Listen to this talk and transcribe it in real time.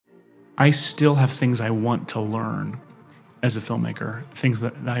I still have things I want to learn as a filmmaker, things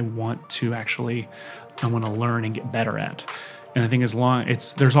that I want to learn and get better at. And I think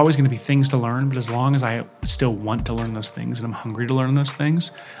there's always going to be things to learn, but as long as I still want to learn those things and I'm hungry to learn those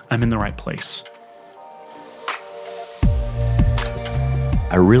things, I'm in the right place.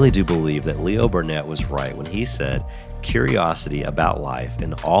 I really do believe that Leo Burnett was right when he said, curiosity about life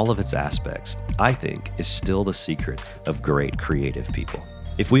in all of its aspects, I think, is still the secret of great creative people.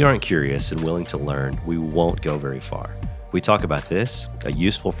 If we aren't curious and willing to learn, we won't go very far. We talk about this, a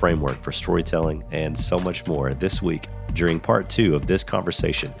useful framework for storytelling, and so much more this week during part 2 of this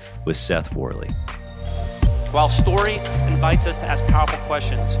conversation with Seth Worley. While story invites us to ask powerful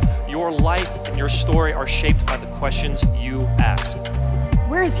questions, your life and your story are shaped by the questions you ask.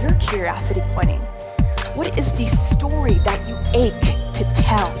 Where is your curiosity pointing? What is the story that you ache to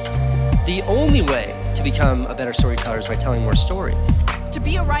tell? The only way to become a better storyteller is by telling more stories. To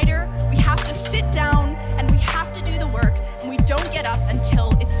be a writer, we have to sit down and we have to do the work, and we don't get up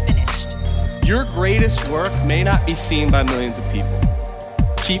until it's finished. Your greatest work may not be seen by millions of people.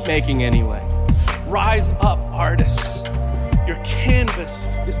 Keep making anyway. Rise up, artists. Your canvas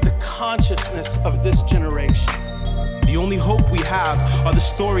is the consciousness of this generation. The only hope we have are the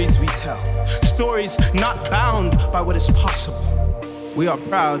stories we tell. Stories not bound by what is possible. We are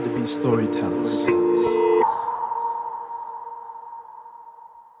proud to be storytellers.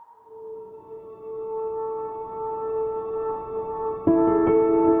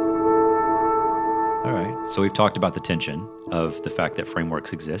 So we've talked about the tension of the fact that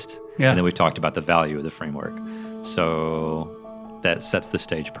frameworks exist. Yeah. And then we've talked about the value of the framework. So that sets the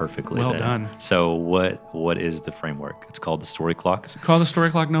stage perfectly. Well done. So what is the framework? It's called the Story Clock. It's called the Story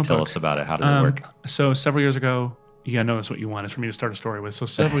Clock Notebook. Tell us about it. How does it work? So several years ago, you gotta know this what you want is for me to start a story with. So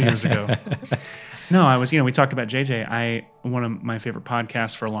several years ago, we talked about JJ. One of my favorite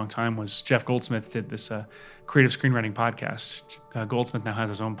podcasts for a long time was Jeff Goldsmith did this creative screenwriting podcast. Goldsmith now has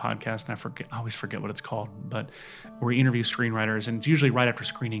his own podcast, and I always forget what it's called, but where he interviews screenwriters, and it's usually right after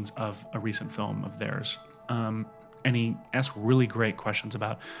screenings of a recent film of theirs. And he asks really great questions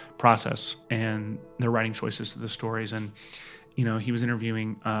about process and their writing choices to the stories. And, he was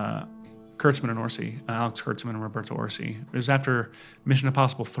interviewing Kurtzman and Orsi, Alex Kurtzman and Roberto Orsi. It was after Mission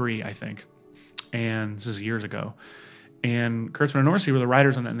Impossible 3, I think. And this is years ago. And Kurtzman and Orsi were the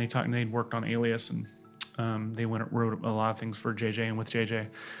writers on that, and they'd worked on Alias, and they wrote a lot of things for JJ and with JJ.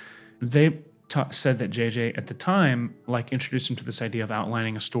 They said that JJ at the time introduced him to this idea of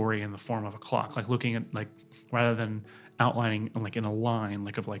outlining a story in the form of a clock, looking at rather than outlining in a line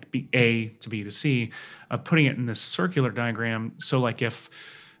of A to B to C, putting it in this circular diagram. So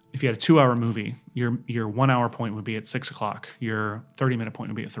if you had a 2-hour movie, your 1-hour point would be at 6 o'clock, your 30-minute point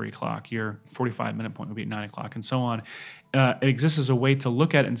would be at 3 o'clock, your 45-minute point would be at 9 o'clock, and so on. It exists as a way to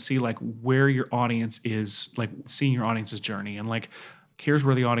look at it and see where your audience is, seeing your audience's journey, and here's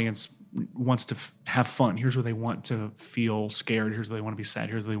where the audience wants to have fun. Here's where they want to feel scared. Here's where they want to be sad.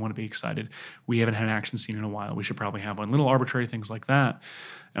 Here's where they want to be excited. We haven't had an action scene in a while. We should probably have one. Little arbitrary things like that.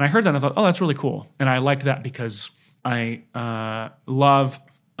 And I heard that and I thought, oh, that's really cool. And I liked that because I love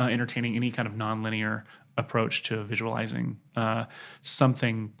entertaining any kind of nonlinear approach to visualizing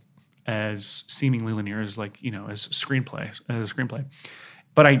something as seemingly linear as as a screenplay.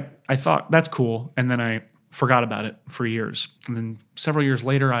 But I thought that's cool, and then I forgot about it for years. And then several years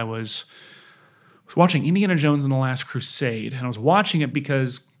later, I was watching Indiana Jones and the Last Crusade, and I was watching it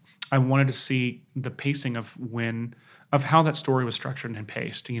because I wanted to see the pacing of how that story was structured and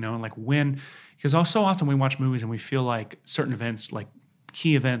paced, because so often we watch movies and we feel like certain events,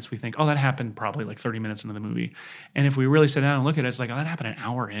 key events, we think, oh, that happened probably 30 minutes into the movie. And if we really sit down and look at it, it's oh, that happened an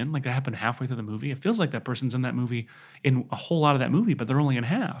hour in, that happened halfway through the movie. It feels like that person's in that movie, in a whole lot of that movie, but they're only in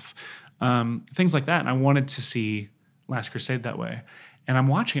half. Things like that. And I wanted to see Last Crusade that way. And I'm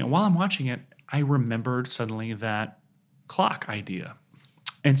watching it. While I'm watching it, I remembered suddenly that clock idea.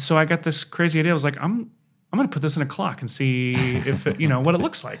 And so I got this crazy idea. I was I'm going to put this in a clock and see if what it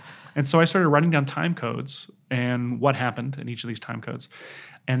looks like. And so I started writing down time codes and what happened in each of these time codes.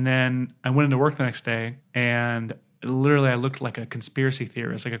 And then I went into work the next day, and literally I looked like a conspiracy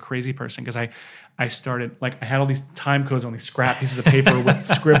theorist, like a crazy person, because I started, I had all these time codes on these scrap pieces of paper with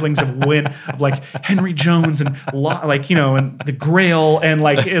scribblings of Henry Jones and and the Grail, and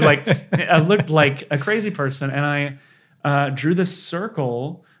I looked like a crazy person. And I drew this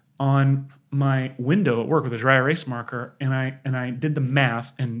circle on my window at work with a dry erase marker, and I did the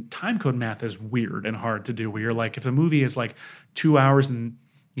math. And time code math is weird and hard to do, where you're if a movie is 2 hours and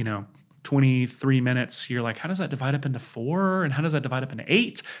 23 minutes, you're how does that divide up into 4, and how does that divide up into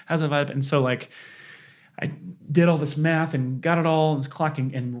 8? How does that divide up? And so I I did all this math and got it all, and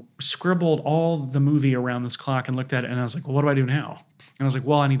clocking, and scribbled all the movie around this clock and looked at it, and I was like, well, what do I do now? And I was like,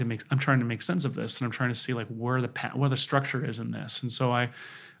 well, I'm trying to make sense of this, and I'm trying to see like where the structure is in this. And so I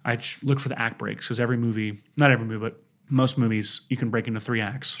look for the act breaks, because every movie, not every movie, but most movies, you can break into 3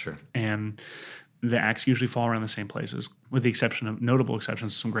 acts. Sure. And the acts usually fall around the same places, with the exception of notable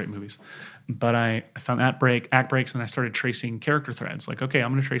exceptions to some great movies. But I found act breaks, and I started tracing character threads. Like, okay,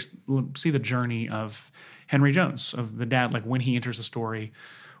 I'm going to see the journey of Henry Jones, of the dad, like when he enters the story.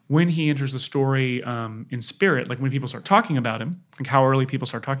 When he enters the story in spirit, like when people start talking about him, like how early people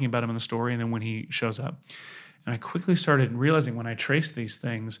start talking about him in the story, and then when he shows up. And I quickly started realizing when I traced these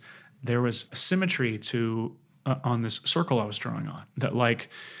things, there was a symmetry to on this circle I was drawing on, that like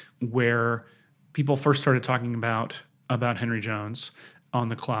where people first started talking about Henry Jones on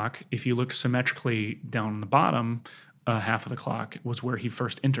the clock, if you looked symmetrically down the bottom half of the clock was where he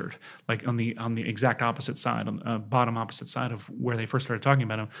first entered. Like on the exact opposite side, on the bottom opposite side of where they first started talking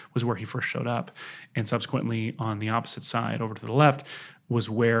about him was where he first showed up. And subsequently on the opposite side over to the left was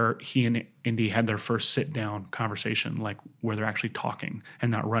where he and Indy had their first sit-down conversation, like where they're actually talking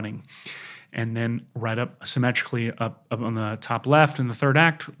and not running. And then right up symmetrically up on the top left in the third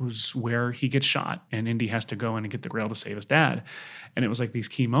act was where he gets shot and Indy has to go in and get the Grail to save his dad. And it was like these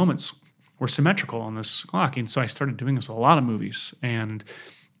key moments were symmetrical on this clock. And so I started doing this with a lot of movies and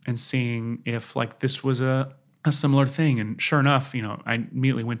seeing if like this was a similar thing. And sure enough, you know, I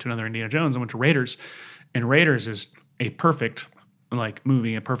immediately went to another Indiana Jones. I went to Raiders, and Raiders is a perfect like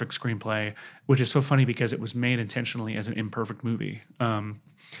movie, a perfect screenplay, which is so funny because it was made intentionally as an imperfect movie.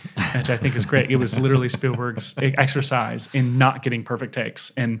 Which I think is great. It was literally Spielberg's exercise in not getting perfect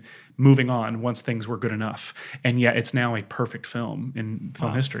takes and moving on once things were good enough. And yet it's now a perfect film in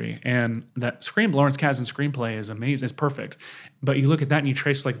film history. And that Lawrence Kasdan's screenplay is amazing. It's perfect. But you look at that and you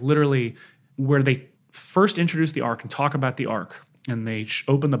trace like literally where they first introduce the arc and talk about the arc. And they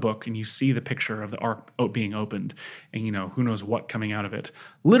open the book and you see the picture of the arc being opened and, you know, who knows what coming out of it.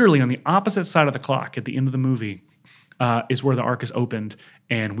 Literally on the opposite side of the clock at the end of the movie is where the arc is opened,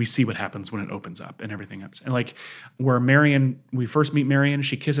 and we see what happens when it opens up and everything else. And like where we first meet Marion,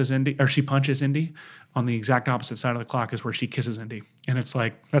 she kisses Indy, or she punches Indy. On the exact opposite side of the clock is where she kisses Indy, and it's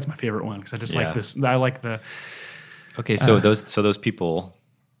like that's my favorite one because I just like this. I like the. Okay, so those people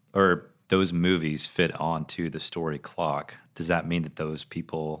or those movies fit onto the story clock. Does that mean that those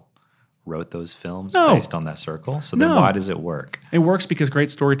people wrote those films based on that circle? So then why does it work? It works because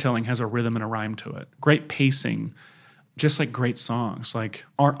great storytelling has a rhythm and a rhyme to it. Great pacing. Just like great songs, like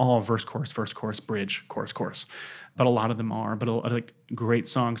aren't all verse, chorus, bridge, chorus. But a lot of them are. But like great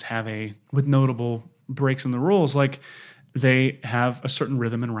songs have with notable breaks in the rules, like they have a certain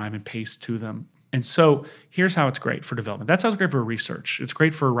rhythm and rhyme and pace to them. And so here's how it's great for development. That's how it's great for research. It's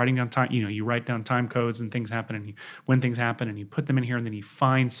great for writing down time. You know, you write down time codes and things happen, and when things happen, and you put them in here, and then you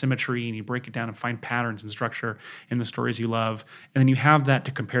find symmetry and you break it down and find patterns and structure in the stories you love. And then you have that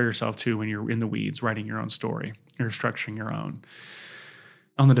to compare yourself to when you're in the weeds writing your own story. You're structuring your own.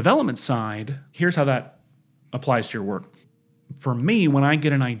 On the development side, here's how that applies to your work. For me, when I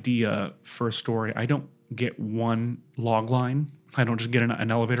get an idea for a story, I don't get one log line. I don't just get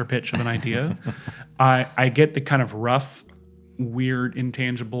an elevator pitch of an idea. I get the kind of rough, weird,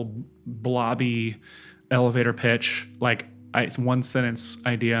 intangible, blobby elevator pitch. Like it's one sentence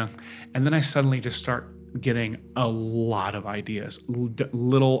idea. And then I suddenly just start getting a lot of ideas,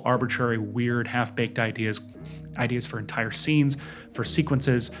 little arbitrary, weird, half-baked ideas for entire scenes, for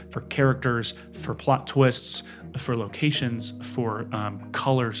sequences, for characters, for plot twists, for locations, for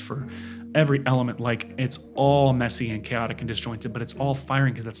colors, for every element. Like it's all messy and chaotic and disjointed, but it's all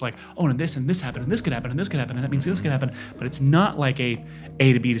firing because it's like, oh, and this happened, and this could happen, and this could happen, and that means this could happen. But it's not like A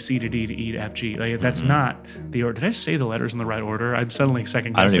to B to C to D to E to F G. Like that's not the order. Did I say the letters in the right order? I'm suddenly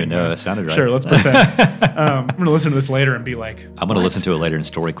second guessing. I don't even know. It sounded right. Sure, let's pretend. I'm going to listen to this later and be like, I'm going to listen to it later in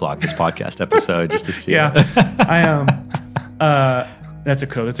Story Clock, this podcast episode, just to see. Yeah, that's a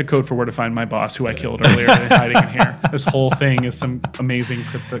code. That's a code for where to find my boss, who I killed earlier, hiding in here. This whole thing is some amazing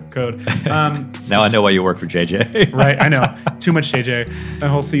cryptic code. Now I know why you work for JJ. Right, I know. Too much JJ. The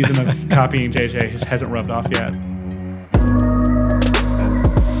whole season of copying JJ hasn't rubbed off yet.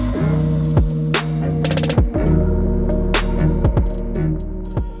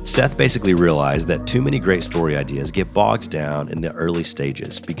 Seth basically realized that too many great story ideas get bogged down in the early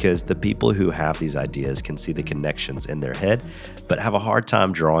stages because the people who have these ideas can see the connections in their head, but have a hard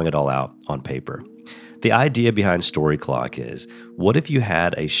time drawing it all out on paper. The idea behind Story Clock is, what if you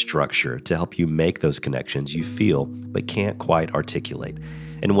had a structure to help you make those connections you feel but can't quite articulate?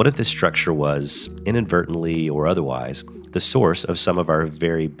 And what if this structure was, inadvertently or otherwise, the source of some of our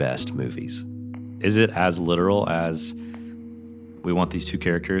very best movies? is it as literal as we want these two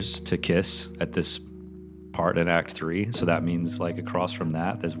characters to kiss at this part in Act 3? So that means like across from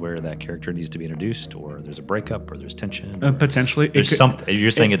that is where that character needs to be introduced, or there's a breakup, or there's tension. Potentially. There's something.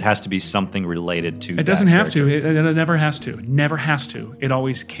 You're saying it has to be something related to It doesn't have to. It never has to. Never has to. It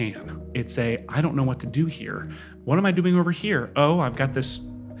always can. It's I don't know what to do here. What am I doing over here? Oh, I've got this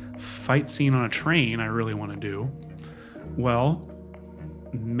fight scene on a train I really want to do. Well,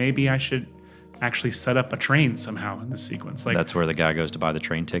 maybe I should actually set up a train somehow in this sequence. Like that's where the guy goes to buy the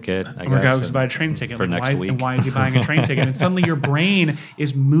train ticket. The guy goes to buy a train ticket for next week. And why is he buying a train ticket? And suddenly your brain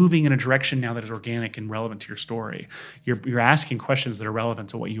is moving in a direction now that is organic and relevant to your story. You're asking questions that are relevant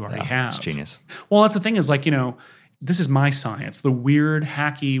to what you already have. It's genius. Well, that's the thing is this is my science. The weird,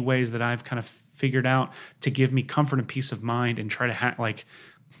 hacky ways that I've kind of figured out to give me comfort and peace of mind and try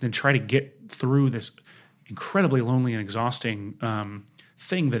to get through this incredibly lonely and exhausting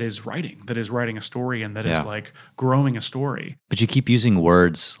thing that is writing a story, and that is like growing a story. But you keep using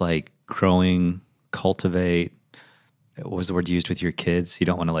words like growing, cultivate. What was the word you used with your kids? You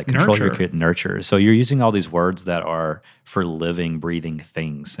don't want to like control your kid, nurture. So you're using all these words that are for living, breathing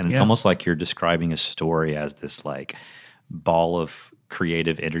things. And it's almost like you're describing a story as this like ball of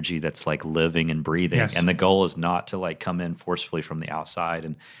creative energy that's like living and breathing. Yes. And the goal is not to like come in forcefully from the outside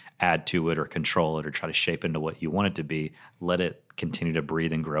and add to it or control it or try to shape into what you want it to be. Let it continue to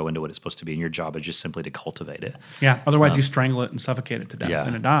breathe and grow into what it's supposed to be. And your job is just simply to cultivate it. Yeah. Otherwise you strangle it and suffocate it to death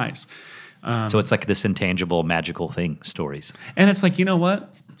and it dies. So it's like this intangible, magical thing, stories. And it's like, you know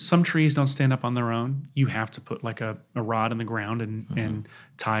what? Some trees don't stand up on their own. You have to put like a rod in the ground and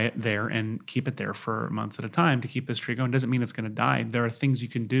tie it there and keep it there for months at a time to keep this tree going. Doesn't mean it's going to die. There are things you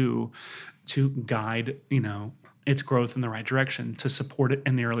can do to guide, its growth in the right direction, to support it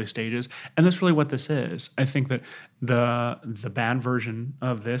in the early stages. And that's really what this is. I think that the bad version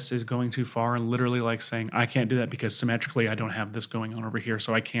of this is going too far and literally like saying, I can't do that because symmetrically I don't have this going on over here,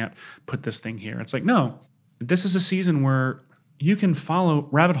 so I can't put this thing here. It's like, no, this is a season where you can follow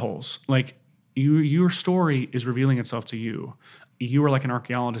rabbit holes. Like your story is revealing itself to you. You are like an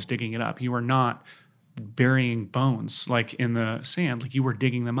archaeologist digging it up. You are not burying bones like in the sand. Like you were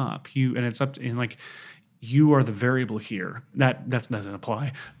digging them up. You are the variable here. That doesn't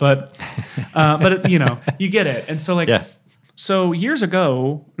apply, but you get it. And so so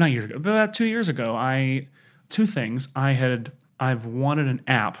about 2 years ago, two things. I've wanted an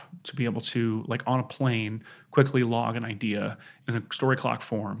app to be able to, like on a plane, quickly log an idea in a story clock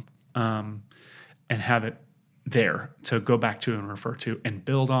form, and have it there to go back to and refer to and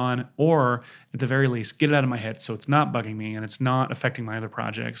build on, or at the very least, get it out of my head so it's not bugging me and it's not affecting my other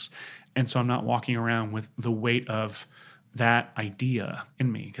projects. And so I'm not walking around with the weight of that idea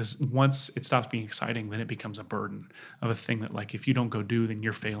in me, because once it stops being exciting, then it becomes a burden of a thing that, like, if you don't go do, then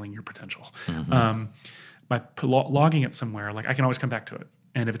you're failing your potential. Mm-hmm. By logging it somewhere, like I can always come back to it.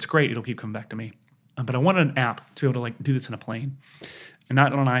 And if it's great, it'll keep coming back to me. But I wanted an app to be able to like do this in a plane, and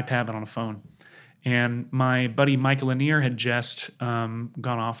not on an iPad, but on a phone. And my buddy Mike Lanier had just gone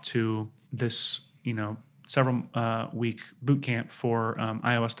off to this, several week boot camp for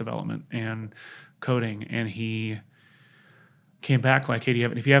iOS development and coding, and he came back like, hey,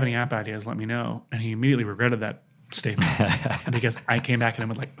 if you have any app ideas, let me know. And he immediately regretted that statement because I came back at him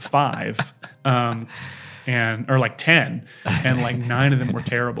with like 5 or like 10, and like 9 of them were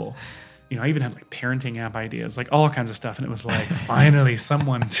terrible. I even had like parenting app ideas, like all kinds of stuff. And it was like, finally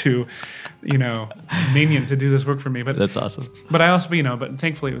someone to, minion to do this work for me. But that's awesome. But I also, but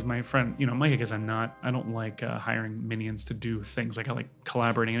thankfully it was my friend, Mike, because I don't like hiring minions to do things. Like I like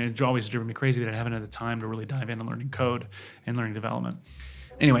collaborating, and it always driven me crazy that I haven't had the time to really dive in and learning code and learning development.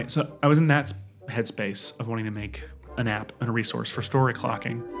 Anyway, so I was in that headspace of wanting to make an app and a resource for story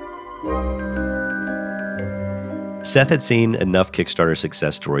clocking. Seth had seen enough Kickstarter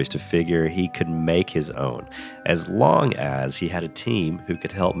success stories to figure he could make his own, as long as he had a team who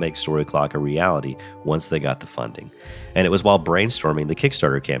could help make Story Clock a reality once they got the funding. And it was while brainstorming the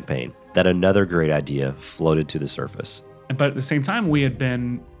Kickstarter campaign that another great idea floated to the surface. But at the same time, we had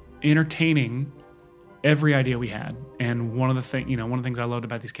been entertaining every idea we had. And one of the things I loved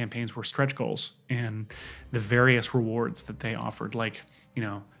about these campaigns were stretch goals and the various rewards that they offered. Like,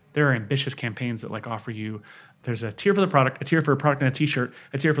 there are ambitious campaigns that like offer you, there's a tier for the product, a tier for a product and a t-shirt,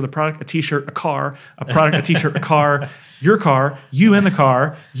 a tier for the product, a t-shirt, a car, a product, a t-shirt, a car, you in the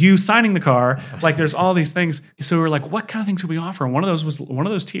car, you signing the car. Like there's all these things. So we were like, what kind of things could we offer? And one of those was one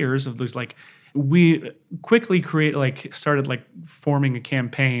of those tiers of those, like, we quickly started forming a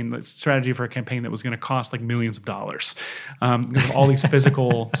campaign, strategy for a campaign that was going to cost like millions of dollars, because of all these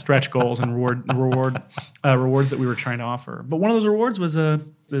physical stretch goals and rewards that we were trying to offer. But one of those rewards was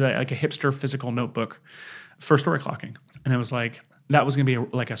like a hipster physical notebook for story clocking. And it was like, that was going to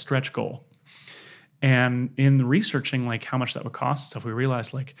be like a stretch goal. And in researching like how much that would cost and stuff, we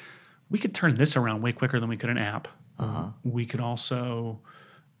realized like we could turn this around way quicker than we could an app. We could also,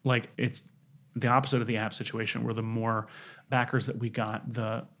 like, it's the opposite of the app situation, where the more backers that we got,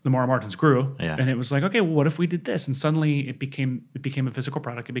 the more our margins grew. Yeah. And it was like, okay, well, what if we did this? And suddenly it became a physical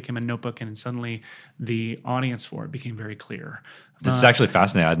product. It became a notebook, and suddenly the audience for it became very clear. This is actually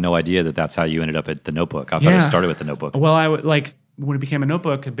fascinating. I had no idea that that's how you ended up at the notebook. I thought it started with the notebook. Well, I would like when it became a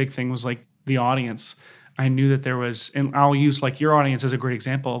notebook, a big thing was like the audience. I knew that there was, and I'll use like your audience as a great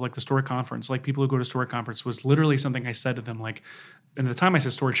example, like the Story Conference. Like people who go to Story Conference was literally something I said to them. Like, and at the time I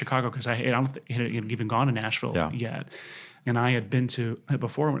said Story Chicago because I don't think it had even gone to Nashville yet, and I had been to it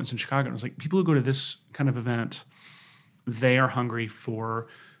before when it was in Chicago. And it was like people who go to this kind of event, they are hungry for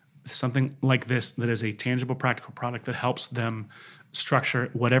something like this that is a tangible, practical product that helps them structure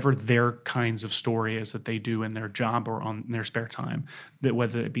whatever their kinds of story is that they do in their job or on their spare time. That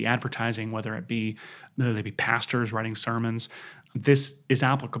whether it be advertising, whether they be pastors writing sermons, this is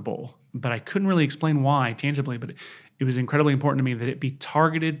applicable. But I couldn't really explain why tangibly, but it was incredibly important to me that it be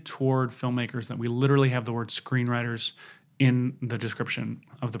targeted toward filmmakers, that we literally have the word screenwriters in the description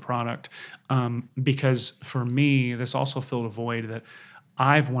of the product. Because for me, this also filled a void that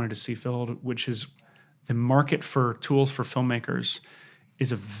I've wanted to see filled, which is the market for tools for filmmakers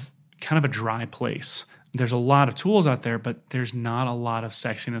is kind of a dry place. There's a lot of tools out there, but there's not a lot of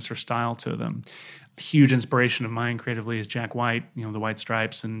sexiness or style to them. A huge inspiration of mine creatively is Jack White, the White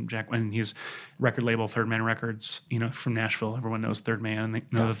Stripes, and his record label, Third Man Records, from Nashville. Everyone knows Third Man. They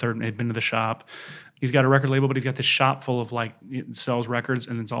know the Third. They'd been to the shop. He's got a record label, but he's got this shop full of it sells records,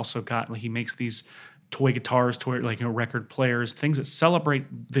 and it's also got he makes these toy guitars, record players, things that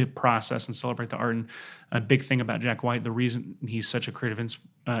celebrate the process and celebrate the art. And a big thing about Jack White, the reason he's such a creative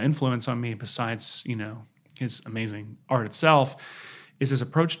influence on me, besides his amazing art itself, is his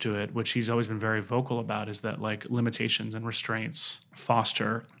approach to it, which he's always been very vocal about, is that limitations and restraints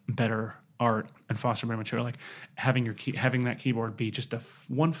foster better art and foster better material. Like having that keyboard be just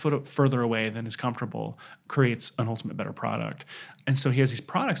 1 foot further away than is comfortable creates an ultimate better product. And so he has these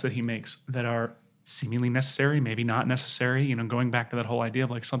products that he makes that are seemingly necessary, maybe not necessary, going back to that whole idea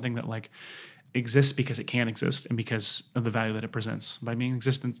of something that exists because it can exist and because of the value that it presents by being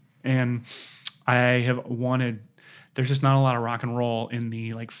existent. And I have wanted, there's just not a lot of rock and roll in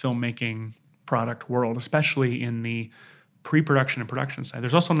the filmmaking product world, especially in the pre-production and production side.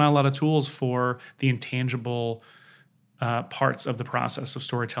 There's also not a lot of tools for the intangible parts of the process of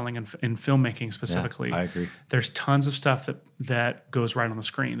storytelling and filmmaking specifically. Yeah, I agree. There's tons of stuff that goes right on the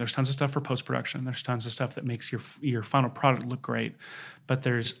screen. There's tons of stuff for post-production. There's tons of stuff that makes your final product look great. But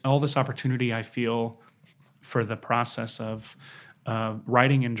there's all this opportunity, I feel, for the process of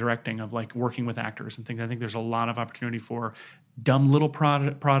writing and directing, of working with actors and things. I think there's a lot of opportunity for dumb little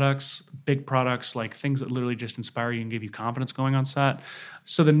products, big products, things that literally just inspire you and give you confidence going on set.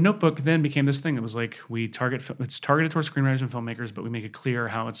 So the notebook then became this thing that was it's targeted towards screenwriters and filmmakers, but we make it clear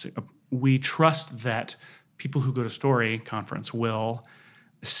how we trust that people who go to Story Conference will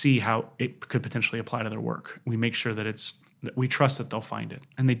see how it could potentially apply to their work. We make sure that we trust that they'll find it.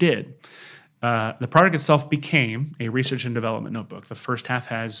 And they did. The product itself became a research and development notebook. The first half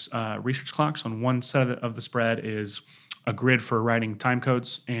has research clocks. On one side of the spread is a grid for writing time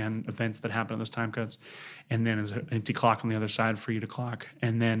codes and events that happen in those time codes. And then there's an empty clock on the other side for you to clock.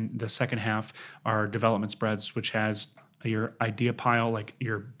 And then the second half are development spreads, which has your idea pile,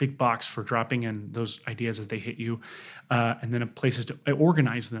 your big box for dropping in those ideas as they hit you. And then places to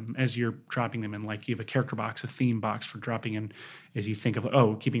organize them as you're dropping them in. You have a character box, a theme box for dropping in as you think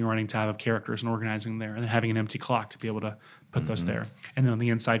of, keeping a running tab of characters and organizing them there, and then having an empty clock to be able to put those there. And then on the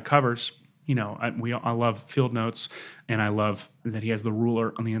inside covers, I love field notes, and I love that he has the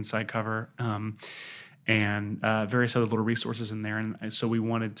ruler on the inside cover, and various other little resources in there. And so we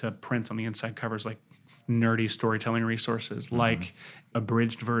wanted to print on the inside covers nerdy storytelling resources, like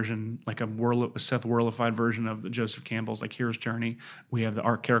abridged version, a Seth Worlified version of the Joseph Campbell's Hero's Journey. We have the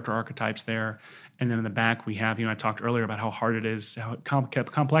character archetypes there. And then in the back we have, I talked earlier about how hard it is, how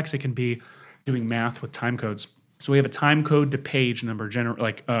complex it can be doing math with time codes. So we have a time code to page number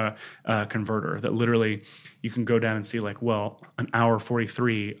converter that literally you can go down and see an hour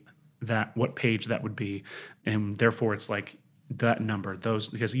 43, what page that would be. And therefore it's that number,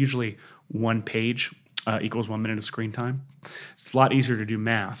 because usually one page equals 1 minute of screen time. It's a lot easier to do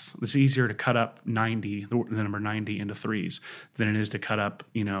math. It's easier to cut up 90, the number 90 into threes than it is to cut up,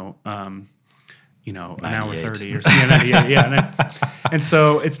 an hour 30 or something. And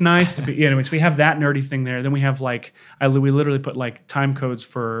so it's nice to be, so we have that nerdy thing there. Then we have we literally put like time codes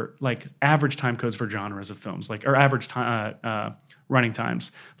for like average time codes for genres of films, or average time, running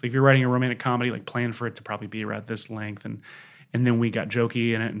times. So if you're writing a romantic comedy, like plan for it to probably be around this length. And then we got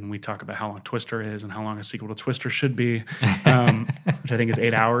jokey in it, and we talk about how long Twister is and how long a sequel to Twister should be, which I think is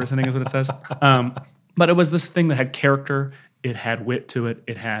 8 hours, I think is what it says. But it was this thing that had character, it had wit to it,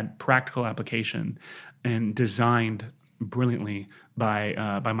 it had practical application, and designed brilliantly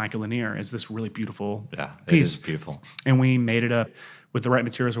by Michael Lanier as this really beautiful piece. It is beautiful. And we made it up with the right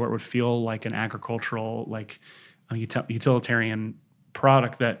materials where it would feel like an agricultural, utilitarian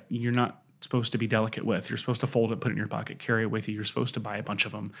product that you're not supposed to be delicate with. You're supposed to fold it, put it in your pocket, carry it with you. You're supposed to buy a bunch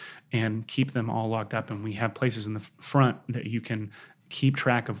of them and keep them all locked up. And we have places in the front that you can keep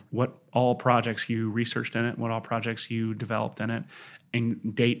track of what all projects you researched in it, what all projects you developed in it,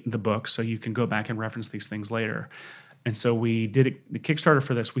 and date the book so you can go back and reference these things later. And so we did the Kickstarter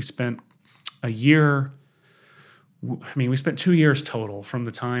for this. We spent a year. We spent 2 years total from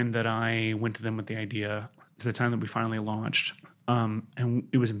the time that I went to them with the idea to the time that we finally launched. And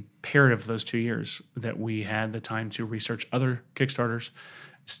it was imperative those 2 years that we had the time to research other Kickstarters,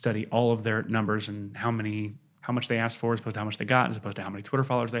 study all of their numbers and how much they asked for as opposed to how much they got, as opposed to how many Twitter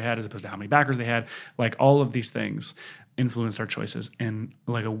followers they had, as opposed to how many backers they had. Like all of these things influenced our choices. And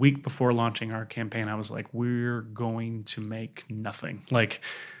like a week before launching our campaign, I was like, we're going to make nothing. Like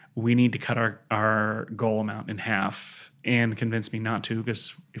we need to cut our goal amount in half, and convince me not to,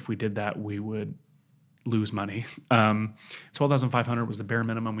 because if we did that, we would lose money. 12,500 was the bare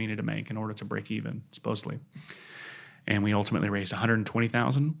minimum we needed to make in order to break even, supposedly. And we ultimately raised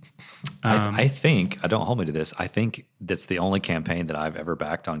 120,000. I think, don't hold me to this, I think that's the only campaign that I've ever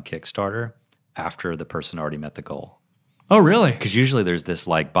backed on Kickstarter after the person already met the goal. Oh, really? Because usually there's this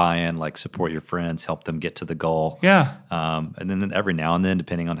like buy-in, like support your friends, help them get to the goal. Yeah. And then every now and then,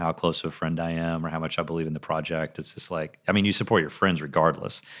 depending on how close of a friend I am or how much I believe in the project, it's just like, you support your friends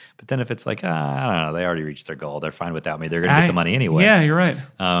regardless. But then if it's like, I don't know, they already reached their goal, they're fine without me, they're going to get the money anyway. Yeah, you're right.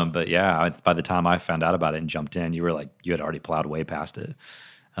 But yeah, by the time I found out about it and jumped in, you had already plowed way past it,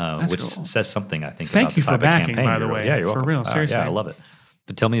 which cool. says something, I think. Thank you for backing, campaign. by the way. Yeah, you're welcome. For real, seriously. Yeah, I love it.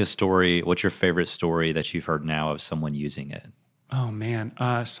 But tell me a story. What's your favorite story that you've heard now of someone using it? Oh, man.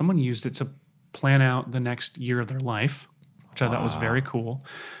 Someone used it to plan out the next year of their life, which I thought was very cool.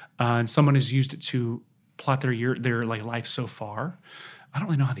 And someone has used it to plot their life so far. I don't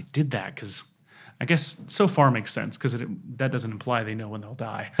really know how they did that, because I guess so far makes sense, because that doesn't imply they know when they'll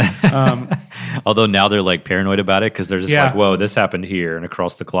die. Although now they're like paranoid about it, because they're just like, whoa, this happened here, and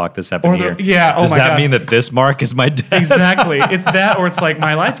across the clock this happened here. Does that mean that this mark is my death? Exactly. It's that, or it's like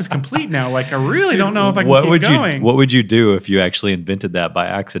my life is complete now. Like I really don't know if I can keep going. What would you do if you actually invented that by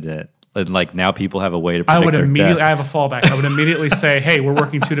accident? And like now people have a way to predict their death. I have a fallback. I would immediately say, hey, we're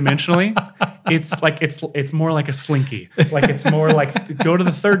working two-dimensionally. It's more like a slinky. Like it's more like go to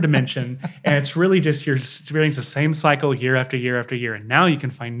the third dimension, and it's really just you're experiencing the same cycle year after year after year, and now you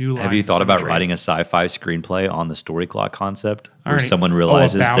can find new lines. Have you thought about writing a sci-fi screenplay on the story clock concept, where someone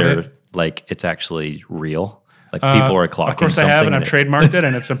realizes it's actually real? Like people are clocking something. Of course I have, and I've trademarked it,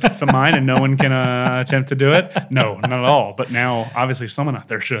 and it's mine, and no one can attempt to do it. No, not at all. But now, obviously, someone out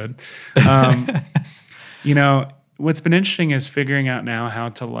there should. What's been interesting is figuring out now how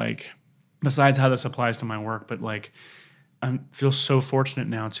to besides how this applies to my work, but I feel so fortunate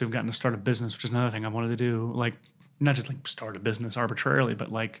now to have gotten to start a business, which is another thing I wanted to do. Like, not just start a business arbitrarily, but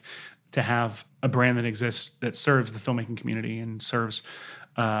to have a brand that exists that serves the filmmaking community and serves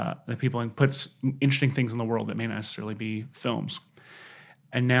the people and puts interesting things in the world that may not necessarily be films.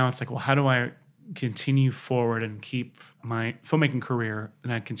 And now it's like, well, how do I continue forward and keep my filmmaking career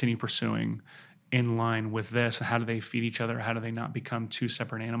that I continue pursuing in line with this? How do they feed each other? How do they not become two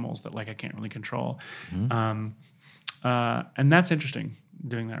separate animals that I can't really control? Mm-hmm. And that's interesting,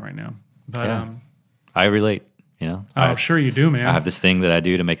 doing that right now. But I relate. I'm sure you do, man. I have this thing that I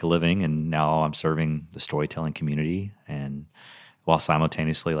do to make a living, and now I'm serving the storytelling community, and while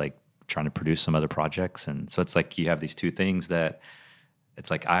simultaneously trying to produce some other projects. And so it's like you have these two things that it's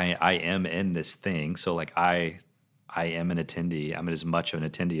like I am in this thing. So I am an attendee. I'm as much of an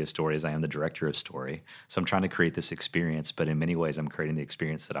attendee of story as I am the director of story. So I'm trying to create this experience, but in many ways I'm creating the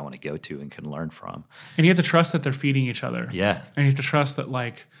experience that I want to go to and can learn from. And you have to trust that they're feeding each other. Yeah. And you have to trust that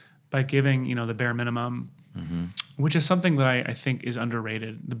by giving, the bare minimum, mm-hmm. which is something that I think is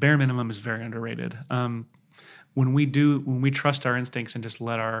underrated. The bare minimum is very underrated. When we trust our instincts and just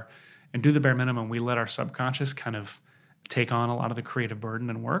do the bare minimum, we let our subconscious kind of take on a lot of the creative burden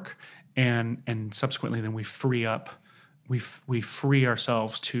and work, and subsequently then we free up we free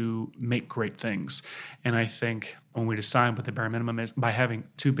ourselves to make great things. And I think when we decide what the bare minimum is, by having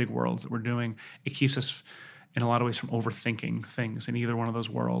two big worlds that we're doing, it keeps us in a lot of ways from overthinking things in either one of those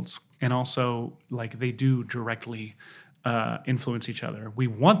worlds. And also, like, they do directly influence each other. We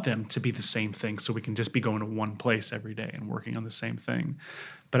want them to be the same thing so we can just be going to one place every day and working on the same thing.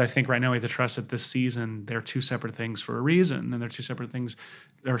 But I think right now we have to trust that this season, they're two separate things for a reason, and they're two separate things.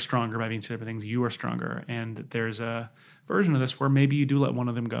 They're stronger by being two separate things. You are stronger. And there's a version of this where maybe you do let one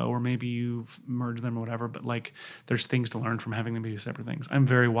of them go, or maybe you merge them or whatever, but like there's things to learn from having them be separate things. I'm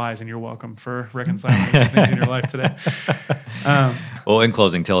very wise, and you're welcome for reconciling those two things in your life today. Well, in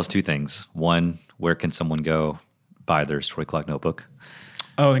closing, tell us two things. One, where can someone go buy their Story Clock notebook?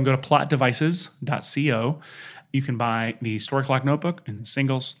 Oh, and go to plotdevices.co. You can buy the Story Clock notebook in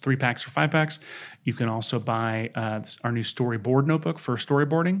singles, 3-packs or 5-packs. You can also buy our new storyboard notebook for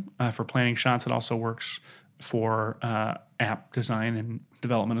storyboarding, for planning shots. It also works for app design and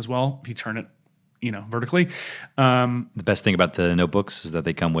development as well, if you turn it, vertically. The best thing about the notebooks is that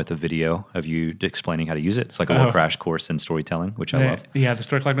they come with a video of you explaining how to use it. It's like a little crash course in storytelling, which I love. Yeah, the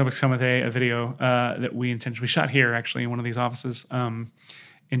Story Clock notebooks come with a video that we intentionally shot here, actually, in one of these offices.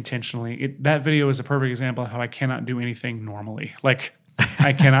 Intentionally. That video is a perfect example of how I cannot do anything normally. Like,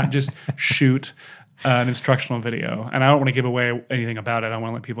 I cannot just shoot an instructional video, and I don't want to give away anything about it. I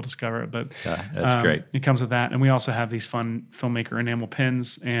want to let people discover it, but yeah, that's great. It comes with that, and we also have these fun filmmaker enamel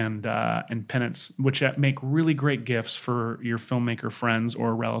pins and pennants, which make really great gifts for your filmmaker friends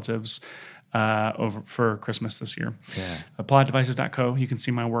or relatives over for Christmas this year. Yeah. Plotdevices.co. You can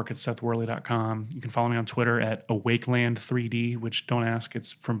see my work at SethWorley.com. You can follow me on Twitter at Awakeland3D, which don't ask,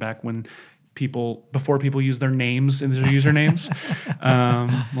 it's from back when before people use their names in their usernames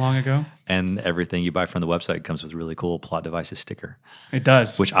long ago. And everything you buy from the website comes with a really cool Plot Devices sticker. It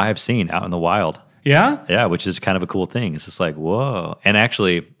does. Which I have seen out in the wild. Yeah? Yeah, which is kind of a cool thing. It's just like, whoa. And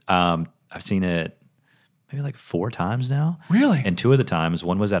actually, I've seen it maybe like 4 times now. Really? And 2 of the times,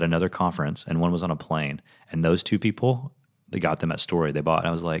 one was at another conference and one was on a plane. And those 2 people, they got them at Story. They bought, and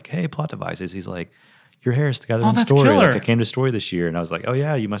I was like, hey, Plot Devices. He's like, your hair's got it in Story. Killer. Like, I came to Story this year, and I was like, oh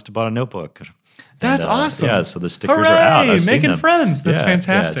yeah, you must have bought a notebook. That's awesome. Yeah, so the stickers Hooray! are out. I've seen Making them. friends. That's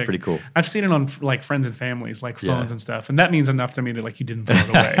fantastic. Yeah, it's pretty cool. I've seen it on like friends and families, like phones and stuff, and that means enough to me that like you didn't throw it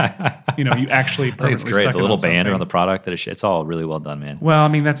away. You actually permanently it's great. Stuck The it little on banner something. on the product, it's all really well done, man. Well, I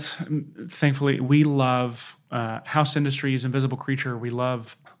mean, that's thankfully we love House Industries, Invisible Creature. We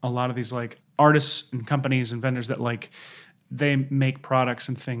love a lot of these like artists and companies and vendors that like they make products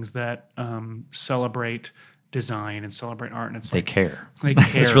and things that celebrate design and celebrate art, and it's They care. They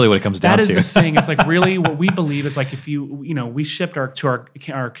care. That's really what it comes down to. That is the thing. It's like really what we believe is like if we shipped to our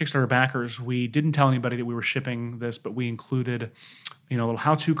Kickstarter backers, we didn't tell anybody that we were shipping this, but we included a little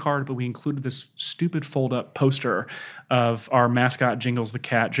how-to card, but we included this stupid fold-up poster of our mascot Jingles the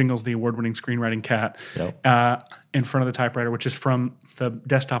cat, Jingles the award-winning screenwriting cat, in front of the typewriter, which is from the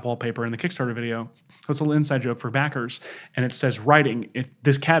desktop wallpaper in the Kickstarter video. So it's a little inside joke for backers, and it says writing, if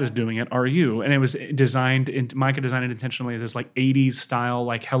this cat is doing it, are you? And it was designed, Micah designed it intentionally as this like 80s style,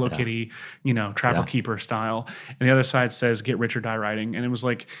 like Hello Kitty, Trapper Keeper style. And the other side says get rich or die writing. And it was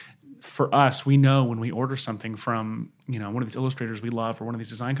like, for us, we know when we order something from, one of these illustrators we love or one of these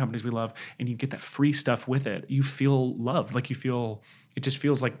design companies we love, and you get that free stuff with it, you feel loved. Like it just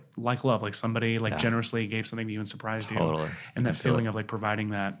feels like love, like somebody generously gave something to you and surprised you. And that feeling of like providing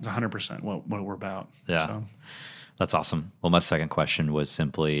that is 100% what we're about. Yeah. So. That's awesome. Well, my second question was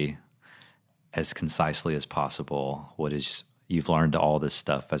simply, as concisely as possible, you've learned all this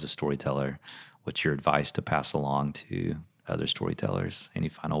stuff as a storyteller. What's your advice to pass along to other storytellers? Any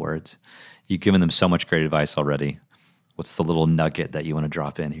final words? You've given them so much great advice already. What's the little nugget that you want to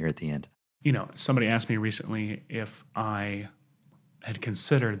drop in here at the end? Somebody asked me recently if I had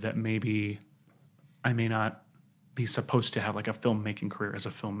considered that maybe I may not be supposed to have like a filmmaking career as a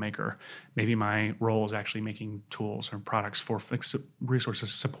filmmaker. Maybe my role is actually making tools or products for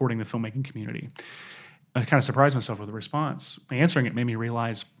resources supporting the filmmaking community. I kind of surprised myself with the response. Answering it made me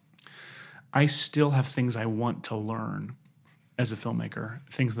realize I still have things I want to learn as a filmmaker,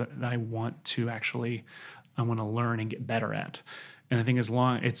 things that I want to learn and get better at. And I think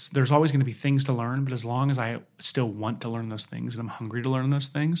there's always going to be things to learn, but as long as I still want to learn those things and I'm hungry to learn those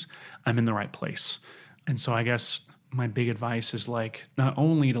things, I'm in the right place. And so I guess my big advice is like not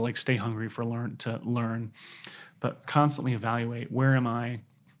only to like stay hungry to learn, but constantly evaluate where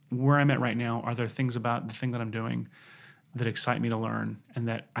I'm at right now. Are there things about the thing that I'm doing that excite me to learn and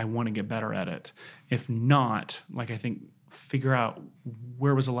that I want to get better at it? If not, I think figure out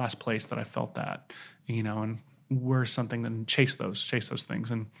where was the last place that I felt that, and where's something, then chase those things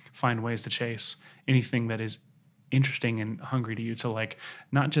and find ways to chase anything that is interesting and hungry to you to like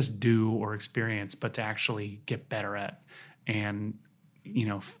not just do or experience, but to actually get better at and,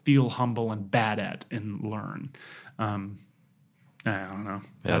 feel humble and bad at and learn. I don't know.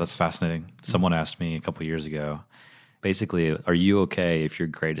 Yeah, that's fascinating. Someone asked me a couple years ago, basically, are you okay if your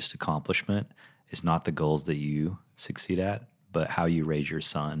greatest accomplishment is not the goals that you succeed at, but how you raise your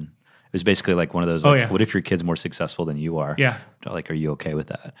son? It was basically like one of those, what if your kid's more successful than you are? Yeah. Like, are you okay with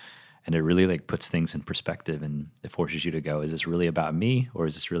that? And it really like puts things in perspective, and it forces you to go, is this really about me, or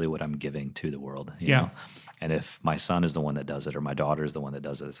is this really what I'm giving to the world? You know? And if my son is the one that does it, or my daughter is the one that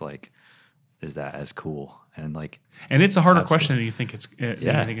does it, it's like, is that as cool? And like, and it's a harder question than you think it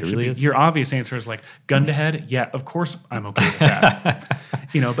should be. Your obvious answer is like gun to head. Yeah, of course I'm okay with that.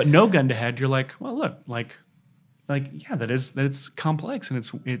 But no gun to head. You're like, well, look, that's complex,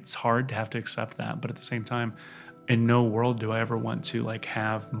 and it's hard to have to accept that. But at the same time, in no world do I ever want to like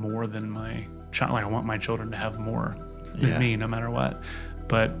have more than my child. Like I want my children to have more than me, no matter what.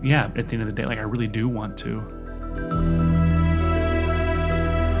 But yeah, at the end of the day, like I really do want to.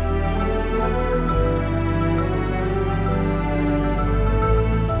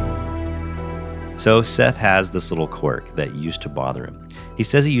 So Seth has this little quirk that used to bother him. He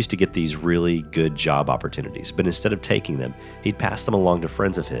says he used to get these really good job opportunities, but instead of taking them, he'd pass them along to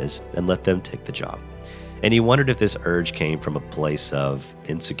friends of his and let them take the job. And he wondered if this urge came from a place of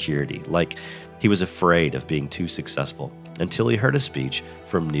insecurity, like he was afraid of being too successful, until he heard a speech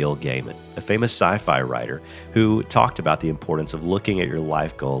from Neil Gaiman, a famous sci-fi writer who talked about the importance of looking at your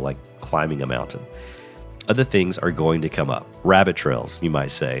life goal like climbing a mountain. Other things are going to come up, rabbit trails, you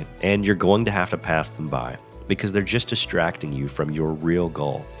might say, and you're going to have to pass them by because they're just distracting you from your real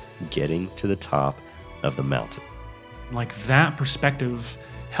goal, getting to the top of the mountain. Like that perspective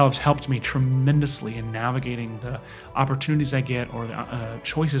helped me tremendously in navigating the opportunities I get or the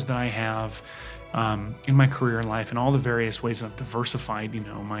choices that I have in my career and life, and all the various ways I've diversified,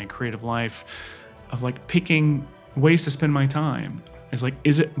 my creative life, of like picking ways to spend my time. Is like,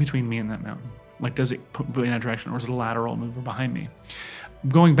 is it between me and that mountain? Like, does it put me in that direction, or is it a lateral mover behind me?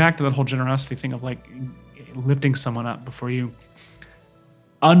 Going back to that whole generosity thing of like lifting someone up before you,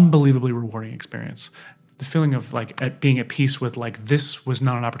 unbelievably rewarding experience. The feeling of like being at peace with like, this was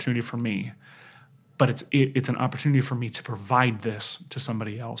not an opportunity for me, but it's an opportunity for me to provide this to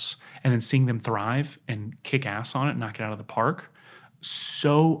somebody else, and then seeing them thrive and kick ass on it, knock it out of the park.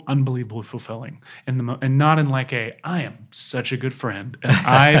 So unbelievably fulfilling, and not in like I am such a good friend and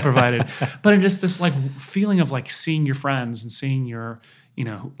I provided, but in just this like feeling of like seeing your friends and seeing your,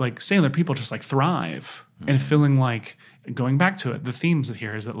 like seeing other people just like thrive, and feeling like, going back to it, the themes of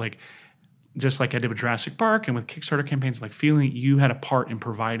here is that like, just like I did with Jurassic Park and with Kickstarter campaigns, like feeling you had a part in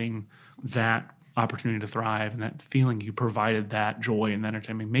providing that opportunity to thrive, and that feeling you provided that joy and that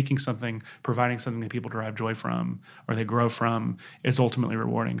entertainment, providing something that people derive joy from or they grow from, is ultimately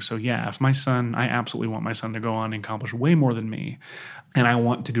rewarding. So yeah, if I absolutely want my son to go on and accomplish way more than me, and I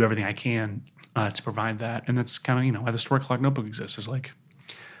want to do everything I can to provide that. And that's kind of, why the Story Clock Notebook exists, is like,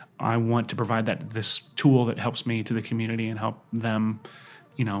 I want to provide this tool that helps me to the community and help them,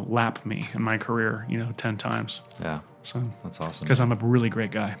 lap me in my career, 10 times. Yeah. So that's awesome. Because I'm a really great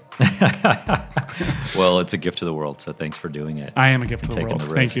guy. Well, it's a gift to the world, so thanks for doing it. I am a gift to the world.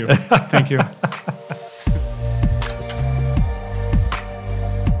 Thank you. Thank you.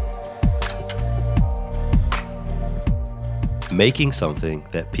 Making something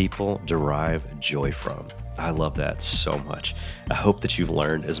that people derive joy from. I love that so much. I hope that you've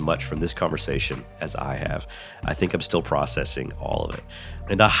learned as much from this conversation as I have. I think I'm still processing all of it.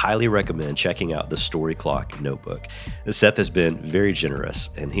 And I highly recommend checking out the Story Clock Notebook. Seth has been very generous,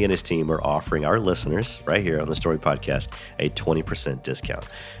 and he and his team are offering our listeners right here on the Story Podcast a 20% discount.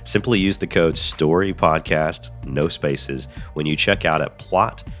 Simply use the code STORYPODCAST, no spaces, when you check out at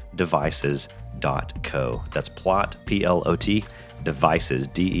plotdevices.co. That's plot, P-L-O-T, devices,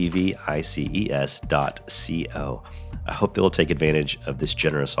 DEVICES.co. I hope they'll take advantage of this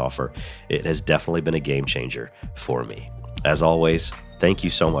generous offer. It has definitely been a game changer for me. As always, thank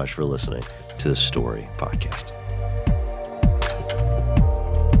you so much for listening to the Story Podcast.